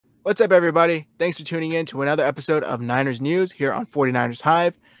What's up, everybody? Thanks for tuning in to another episode of Niners News here on 49ers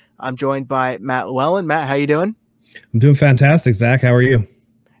Hive. I'm joined by Matt Llewellyn. Matt, how you doing? I'm doing fantastic, Zach. How are you?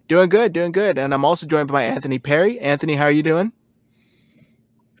 Doing good, doing good. And I'm also joined by Anthony Perry. Anthony, how are you doing?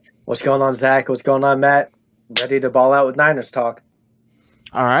 What's going on, Zach? What's going on, Matt? Ready to ball out with Niners talk.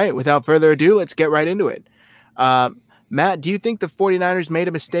 All right, without further ado, let's get right into it. Matt, do you think the 49ers made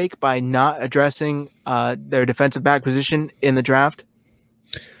a mistake by not addressing their defensive back position in the draft?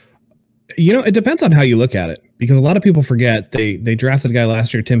 You know, it depends on how you look at it, because a lot of people forget they drafted a guy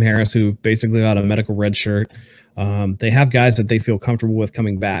last year, Tim Harris, who basically got a medical red shirt. They have guys that they feel comfortable with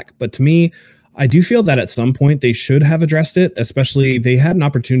coming back. But to me, I do feel that at some point they should have addressed it, especially they had an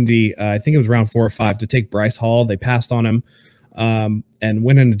opportunity, I think it was round 4 or 5, to take Bryce Hall. They passed on him and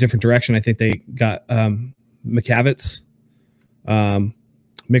went in a different direction. I think they got Mikovits. I'm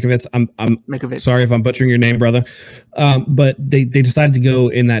Mikovits. Sorry if I'm butchering your name, brother. But they decided to go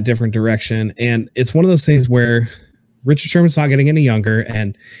in that different direction. And it's one of those things where Richard Sherman's not getting any younger.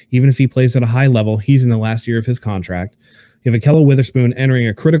 And even if he plays at a high level, he's in the last year of his contract. You have Ahkello Witherspoon entering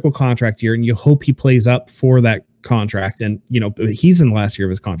a critical contract year, and you hope he plays up for that contract. And, you know, he's in the last year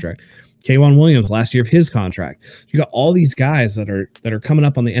of his contract. K'Waun Williams, last year of his contract. You got all these guys that are coming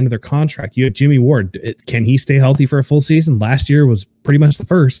up on the end of their contract. You have Jimmy Ward. Can he stay healthy for a full season? Last year was pretty much the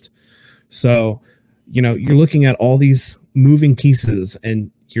first. So, you know, you're looking at all these moving pieces, and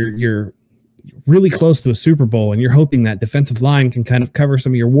you're really close to a Super Bowl, and you're hoping that defensive line can kind of cover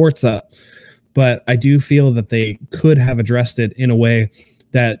some of your warts up. But I do feel that they could have addressed it in a way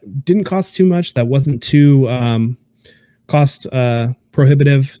that didn't cost too much, that wasn't too cost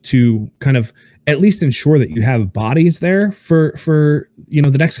prohibitive, to kind of at least ensure that you have bodies there for you know,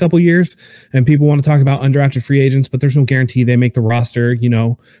 the next couple of years. And people want to talk about undrafted free agents, but there's no guarantee they make the roster. You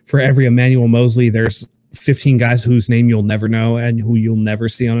know, for every Emmanuel Mosley, there's 15 guys whose name you'll never know and who you'll never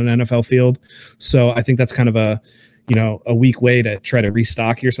see on an NFL field. So I think that's kind of a weak way to try to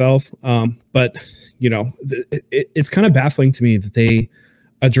restock yourself. But you know, it's kind of baffling to me that they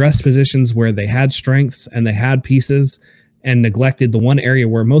addressed positions where they had strengths and they had pieces, and neglected the one area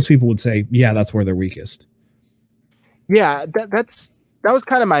where most people would say, yeah, that's where they're weakest. Yeah, that was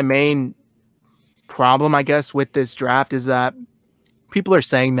kind of my main problem, I guess, with this draft, is that people are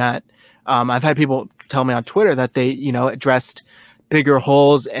saying that I've had people tell me on Twitter that they, you know, addressed bigger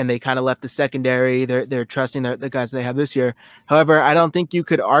holes and they kind of left the secondary. They're trusting the guys they have this year. However, I don't think you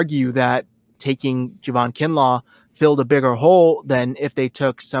could argue that taking Javon Kinlaw filled a bigger hole than if they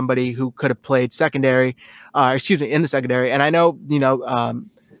took somebody who could have played secondary, in the secondary. And I know, you know,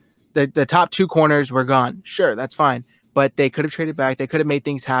 the top 2 corners were gone. Sure, that's fine. But they could have traded back. They could have made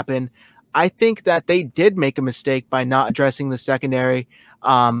things happen. I think that they did make a mistake by not addressing the secondary.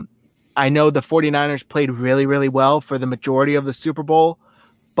 I know the 49ers played really, really well for the majority of the Super Bowl,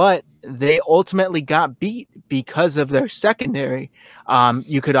 but they ultimately got beat because of their secondary.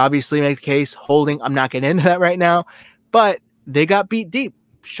 You could obviously make the case holding. I'm not getting into that right now, but they got beat deep.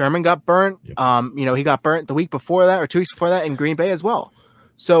 Sherman got burnt. You know, he got burnt the week before that, or 2 weeks before that, in Green Bay as well.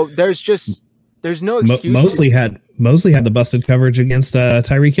 So there's no excuse. Mosley had the busted coverage against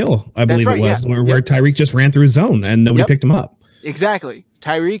Tyreek Hill, I believe, right, it was, yeah. where Tyreek just ran through his zone and nobody picked him up. Exactly.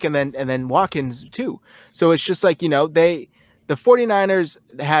 Tyreek and then Watkins too. So it's just like, you know, the 49ers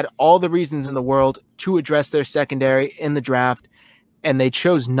had all the reasons in the world to address their secondary in the draft, and they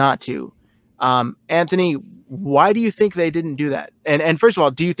chose not to. Anthony, why do you think they didn't do that? And first of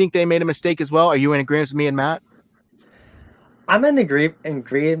all, do you think they made a mistake as well? Are you in agreement with me and Matt? I'm in agreement. I'm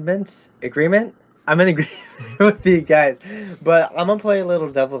in agreement with you guys, but I'm gonna play a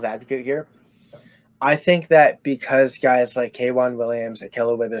little devil's advocate here. I think that because guys like K'Waun Williams,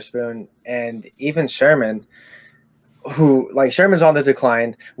 Ahkello Witherspoon, and even Sherman, who, like, Sherman's on the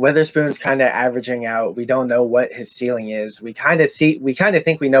decline, Witherspoon's kind of averaging out. We don't know what his ceiling is. We kind of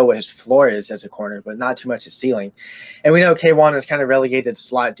think we know what his floor is as a corner, but not too much his ceiling. And we know K'Waun is kind of relegated to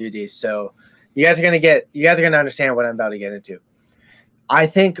slot duties. So you guys are gonna understand what I'm about to get into. I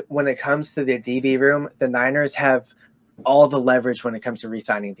think when it comes to the DB room, the Niners have all the leverage when it comes to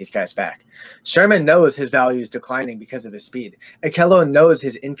re-signing these guys back. Sherman knows his value is declining because of his speed. Ahkello knows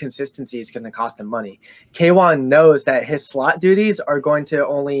his inconsistency is going to cost him money. K'Waun knows that his slot duties are going to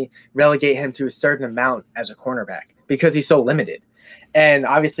only relegate him to a certain amount as a cornerback because he's so limited. And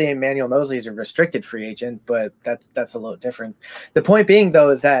obviously Emmanuel Mosley is a restricted free agent, but that's a little different. The point being,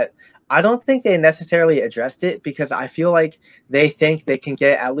 though, is that I don't think they necessarily addressed it because I feel like they think they can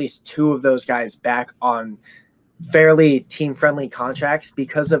get at least 2 of those guys back on fairly team-friendly contracts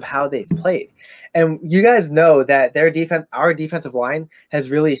because of how they've played. And you guys know that our defensive line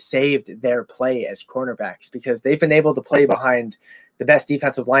has really saved their play as cornerbacks because they've been able to play behind the best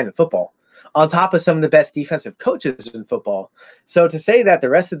defensive line in football, on top of some of the best defensive coaches in football. So to say that the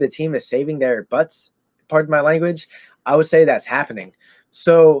rest of the team is saving their butts, pardon my language, I would say that's happening.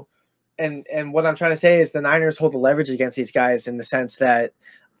 So, and what I'm trying to say is the Niners hold the leverage against these guys in the sense that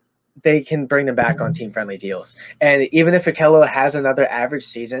they can bring them back on team-friendly deals. And even if Akello has another average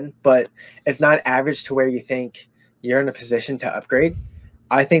season, but it's not average to where you think you're in a position to upgrade,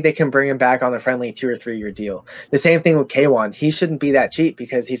 I think they can bring him back on a friendly 2 or 3 year deal. The same thing with Kwan. He shouldn't be that cheap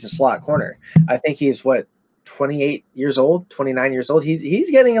because he's a slot corner. I think he's 28 years old, 29 years old.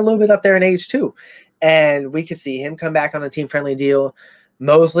 He's getting a little bit up there in age too. And we could see him come back on a team-friendly deal.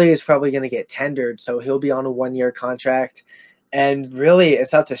 Mosley is probably going to get tendered, so he'll be on a 1-year contract. And really,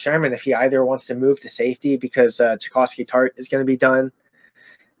 it's up to Sherman if he either wants to move to safety because Jaquiski Tartt is going to be done.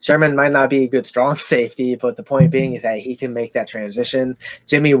 Sherman might not be a good strong safety, but the point being is that he can make that transition.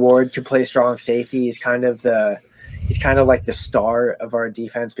 Jimmy Ward could play strong safety. He's kind of like the star of our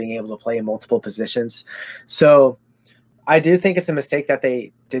defense, being able to play in multiple positions. So I do think it's a mistake that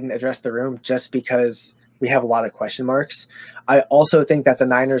they didn't address the room just because we have a lot of question marks. I also think that the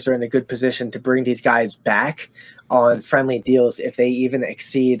Niners are in a good position to bring these guys back on friendly deals if they even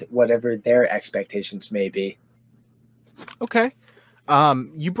exceed whatever their expectations may be. Okay.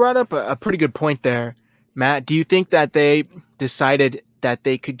 You brought up a pretty good point there, Matt. Do you think that they decided that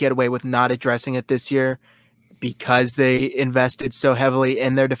they could get away with not addressing it this year because they invested so heavily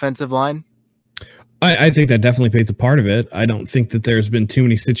in their defensive line? I think that definitely plays a part of it. I don't think that there's been too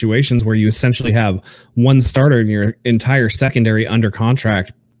many situations where you essentially have one starter in your entire secondary under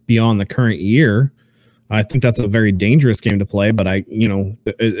contract beyond the current year. I think that's a very dangerous game to play, but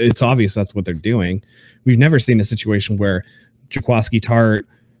it's obvious that's what they're doing. We've never seen a situation where Jaquiski Tartt,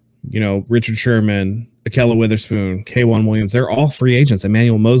 Richard Sherman, Akello Witherspoon, Kwan Williams, they're all free agents.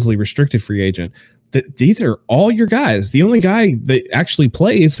 Emmanuel Mosley, restricted free agent. These are all your guys. The only guy that actually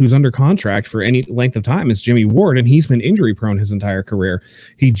plays who's under contract for any length of time is Jimmy Ward, and he's been injury prone his entire career.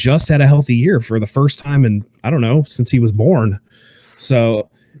 He just had a healthy year for the first time in, since he was born. So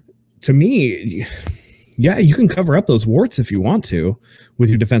to me, yeah, you can cover up those warts if you want to with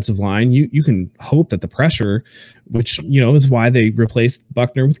your defensive line. You can hope that the pressure, which, is why they replaced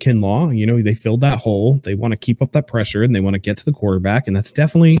Buckner with Kinlaw. They filled that hole. They want to keep up that pressure and they want to get to the quarterback. And that's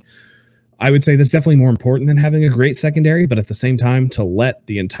definitely, I would say that's definitely more important than having a great secondary. But at the same time, to let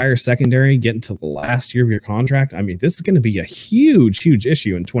the entire secondary get into the last year of your contract, this is going to be a huge, huge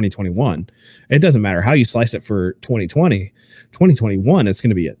issue in 2021. It doesn't matter how you slice it for 2020. 2021, it's going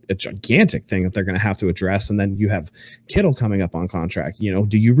to be a gigantic thing that they're going to have to address. And then you have Kittle coming up on contract.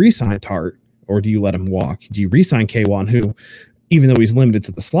 Do you re-sign Tartt or do you let him walk? Do you re-sign Kwan, who, even though he's limited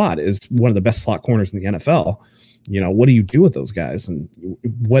to the slot, is one of the best slot corners in the NFL? What do you do with those guys and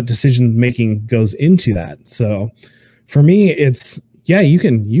what decision making goes into that? So for me, it's, yeah, you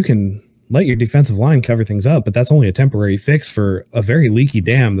can let your defensive line cover things up, but that's only a temporary fix for a very leaky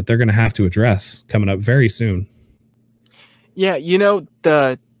dam that they're going to have to address coming up very soon. Yeah,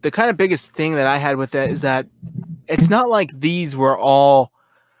 the kind of biggest thing that I had with that is that it's not like these were all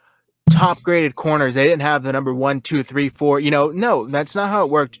top graded corners. They didn't have the number 1, 2, 3, 4. No, that's not how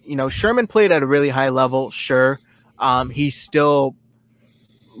it worked. Sherman played at a really high level. Sure, he's still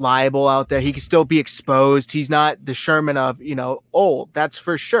liable out there. He can still be exposed. He's not the Sherman of old. That's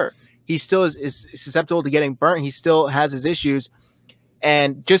for sure. He still is susceptible to getting burnt. He still has his issues,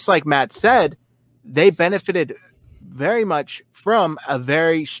 and just like Matt said, they benefited very much from a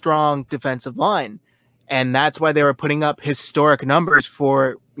very strong defensive line. And that's why they were putting up historic numbers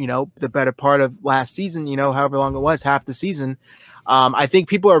for, the better part of last season, however long it was, half the season. I think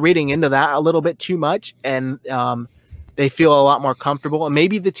people are reading into that a little bit too much, and they feel a lot more comfortable. And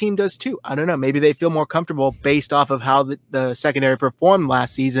maybe the team does too. I don't know. Maybe they feel more comfortable based off of how the secondary performed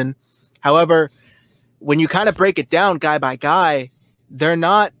last season. However, when you kind of break it down guy by guy, they're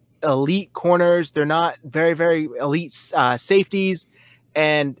not elite corners. They're not very, very elite safeties.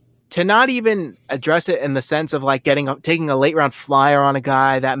 And to not even address it in the sense of like taking a late round flyer on a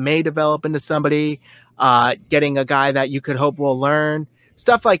guy that may develop into somebody, getting a guy that you could hope will learn,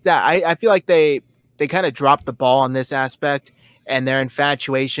 stuff like that. I feel like they kind of dropped the ball on this aspect, and their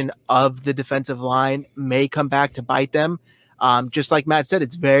infatuation of the defensive line may come back to bite them. Just like Matt said,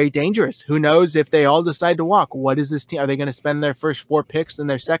 it's very dangerous. Who knows if they all decide to walk? What is this team? Are they going to spend their first 4 picks in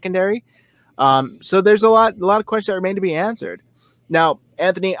their secondary? So there's a lot of questions that remain to be answered. Now,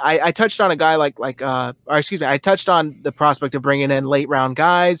 Anthony, I touched on a guy I touched on the prospect of bringing in late round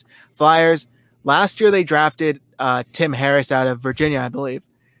guys, Flyers. Last year they drafted Tim Harris out of Virginia, I believe.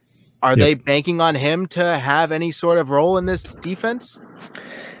 Are they banking on him to have any sort of role in this defense?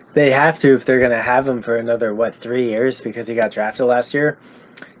 They have to if they're going to have him for another, 3 years because he got drafted last year.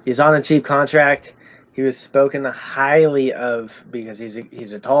 He's on a cheap contract. He was spoken highly of because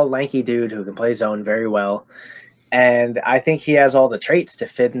he's a tall, lanky dude who can play zone very well. And I think he has all the traits to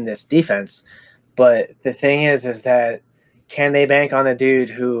fit in this defense. But the thing is that can they bank on a dude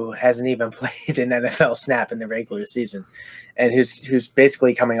who hasn't even played an NFL snap in the regular season and who's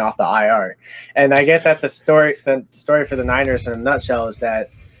basically coming off the IR? And I get that the story for the Niners in a nutshell is that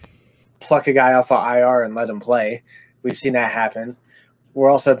pluck a guy off the IR and let him play. We've seen that happen. We're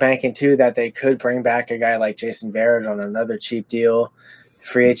also banking, too, that they could bring back a guy like Jason Barrett on another cheap deal.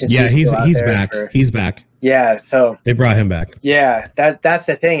 Free agency. Yeah, he's back. He's back. Yeah, so they brought him back. Yeah, that's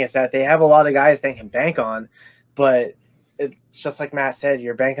the thing is that they have a lot of guys they can bank on, but it's just like Matt said,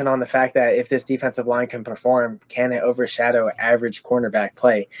 you're banking on the fact that if this defensive line can perform, can it overshadow average cornerback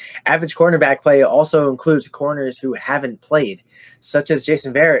play? Average cornerback play also includes corners who haven't played, such as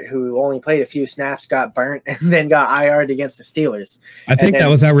Jason Barrett, who only played a few snaps, got burnt, and then got IR'd against the Steelers. I think that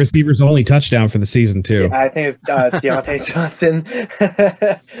was our receiver's only touchdown for the season, too. Yeah, I think it's Deontay Johnson.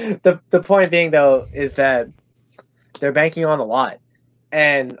 The point being, though, is that they're banking on a lot.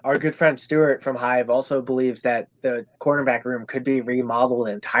 And our good friend Stuart from Hive also believes that the cornerback room could be remodeled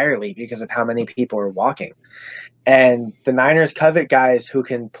entirely because of how many people are walking. And the Niners covet guys who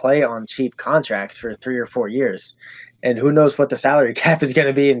can play on cheap contracts for 3 or 4 years. And who knows what the salary cap is going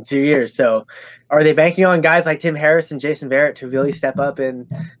to be in 2 years. So are they banking on guys like Tim Harris and Jason Barrett to really step up and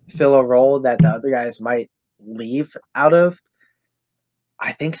fill a role that the other guys might leave out of?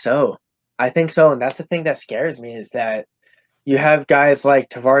 I think so. And that's the thing that scares me is that you have guys like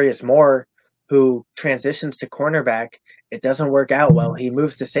Tavarius Moore who transitions to cornerback. It doesn't work out well. He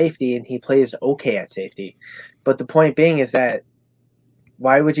moves to safety and he plays okay at safety. But the point being is that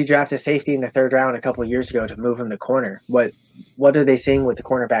why would you draft a safety in the 3rd round a couple of years ago to move him to corner? What are they seeing with the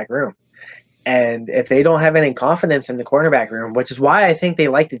cornerback room? And if they don't have any confidence in the cornerback room, which is why I think they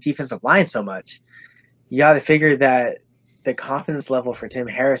like the defensive line so much, you got to figure that the confidence level for Tim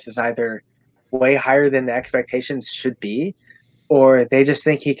Harris is either way higher than the expectations should be, or they just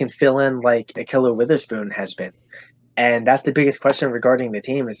think he can fill in like Ahkello Witherspoon has been. And that's the biggest question regarding the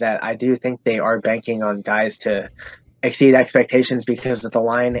team is that I do think they are banking on guys to exceed expectations because of the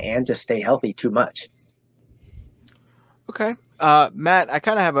line and just stay healthy too much. Okay. Matt, I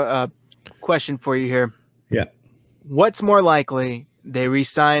kind of have a question for you here. Yeah. What's more likely? They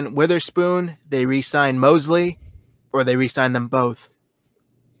re-sign Witherspoon, they re-sign Mosley, or they re-sign them both?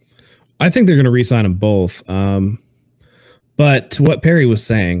 I think they're going to re-sign them both. But to what Perry was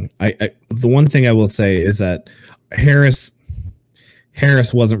saying, I the one thing I will say is that Harris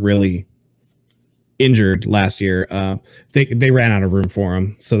wasn't really injured last year. They ran out of room for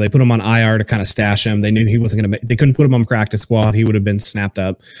him, so they put him on IR to kind of stash him. They knew he wasn't going to. They couldn't put him on practice squad. He would have been snapped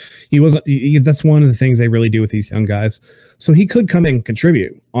up. He wasn't. That's one of the things they really do with these young guys. So he could come in and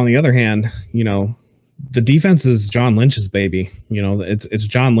contribute. On the other hand, the defense is John Lynch's baby. It's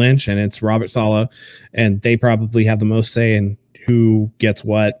John Lynch and it's Robert Saleh, and they probably have the most say in who gets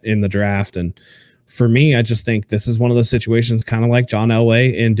what in the draft. And for me, I just think this is one of those situations kind of like John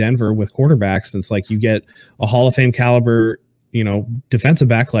Elway in Denver with quarterbacks. It's like you get a Hall of Fame caliber, defensive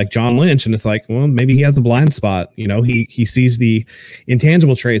back like John Lynch, and it's like, well, maybe he has a blind spot. He sees the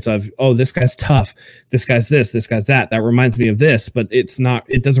intangible traits of, oh, this guy's tough, this guy's this guy's that. That reminds me of this, but it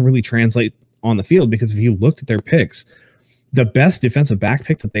doesn't really translate on the field, because if you looked at their picks, the best defensive back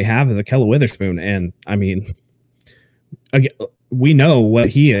pick that they have is Ahkello Witherspoon. And I mean, again, we know what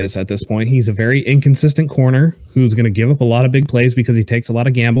he is at this point. He's a very inconsistent corner who's going to give up a lot of big plays because he takes a lot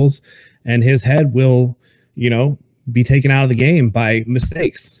of gambles, and his head will, be taken out of the game by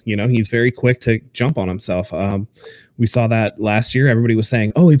mistakes. He's very quick to jump on himself. We saw that last year. Everybody was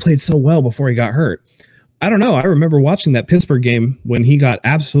saying, oh, he played so well before he got hurt. I don't know. I remember watching that Pittsburgh game when he got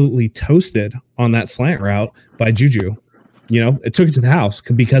absolutely toasted on that slant route by Juju. It took it to the house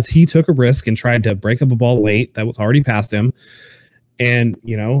because he took a risk and tried to break up a ball late that was already past him. And,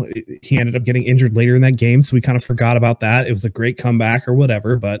 he ended up getting injured later in that game. So we kind of forgot about that. It was a great comeback or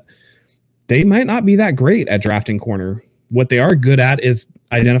whatever, but they might not be that great at drafting corner. What they are good at is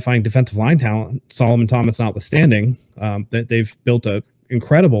identifying defensive line talent, Solomon Thomas notwithstanding. That they've built an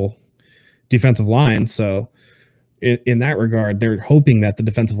incredible defensive line. So in that regard, they're hoping that the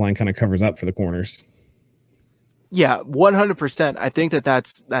defensive line kind of covers up for the corners. Yeah, 100%. I think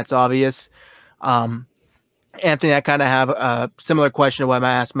that's obvious. Anthony, I kind of have a similar question to what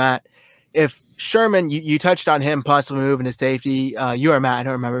I asked Matt. If Sherman, you touched on him possibly moving to safety. You or Matt, I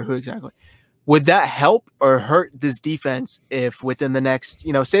don't remember who exactly. Would that help or hurt this defense if within the next,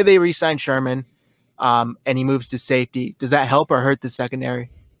 say they re-sign Sherman and he moves to safety? Does that help or hurt the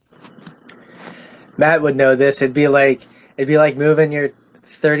secondary? Matt would know this. It'd be like moving your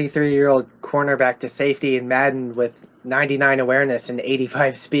 33-year-old cornerback to safety in Madden with 99 awareness and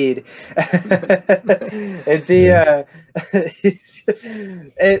 85 speed. It'd be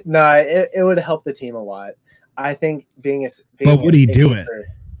it would help the team a lot. I think being but would he do it?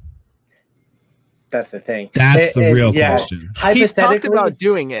 That's the thing. That's the real question. He's talked about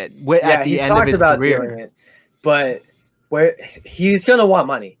doing it at the end of his career. But where he's going to want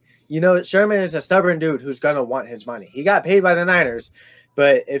money. You know, Sherman is a stubborn dude who's going to want his money. He got paid by the Niners,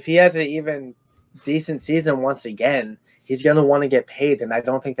 but if he has an even decent season once again, he's going to want to get paid, and I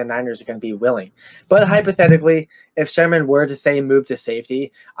don't think the Niners are going to be willing. But hypothetically, if Sherman were to say move to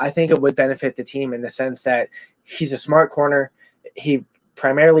safety, I think it would benefit the team in the sense that he's a smart corner. He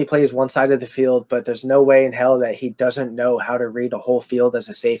primarily plays one side of the field, but there's no way in hell that he doesn't know how to read a whole field as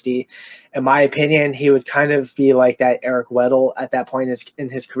a safety. In my opinion, he would kind of be like that Eric Weddle at that point in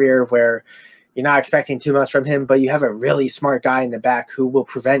his career, where you're not expecting too much from him, but you have a really smart guy in the back who will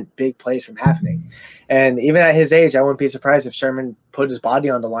prevent big plays from happening. And even at his age, I wouldn't be surprised if Sherman put his body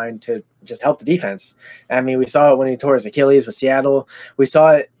on the line to just help the defense. I mean, we saw it when he tore his Achilles with Seattle. We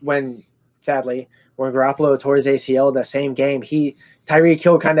saw it when, sadly, when Garoppolo tore his ACL that same game. Tyreek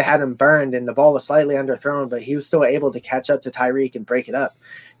Hill kind of had him burned, and the ball was slightly underthrown, but he was still able to catch up to Tyreek and break it up.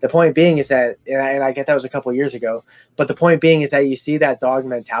 The point being is that, and I get that was a couple years ago, but the point being is that you see that dog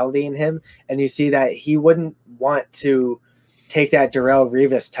mentality in him, and you see that he wouldn't want to take that Darrelle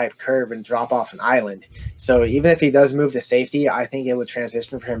Revis type curve and drop off an island. So even if he does move to safety, I think it would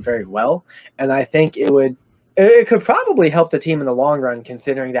transition for him very well, and I think it could probably help the team in the long run,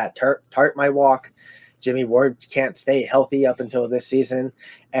 considering that Tart might walk. Jimmy Ward can't stay healthy up until this season.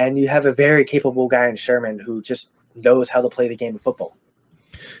 And you have a very capable guy in Sherman who just knows how to play the game of football.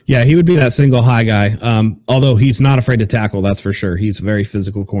 Yeah, he would be that single high guy. Although he's not afraid to tackle, that's for sure. He's a very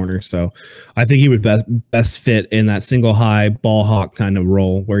physical corner. So I think he would best fit in that single high ball hawk kind of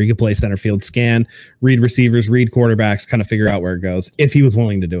role where he could play center field, scan, read receivers, read quarterbacks, kind of figure out where it goes if he was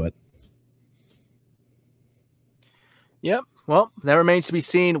willing to do it. Yep. Well, that remains to be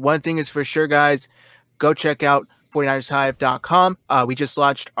seen. One thing is for sure, guys. Go check out 49ershive.com. We just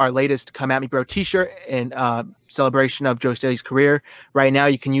launched our latest Come At Me Bro t-shirt in celebration of Joe Staley's career. Right now,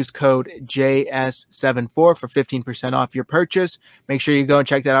 you can use code JS74 for 15% off your purchase. Make sure you go and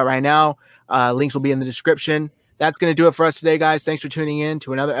check that out right now. Links will be in the description. That's going to do it for us today, guys. Thanks for tuning in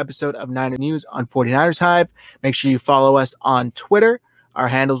to another episode of Niner News on 49ers Hive. Make sure you follow us on Twitter. Our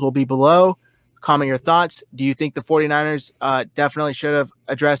handles will be below. Comment your thoughts. Do you think the 49ers definitely should have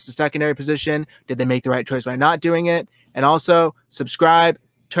addressed the secondary position? Did they make the right choice by not doing it? And also subscribe,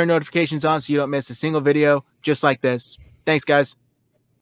 turn notifications on so you don't miss a single video just like this. Thanks, guys.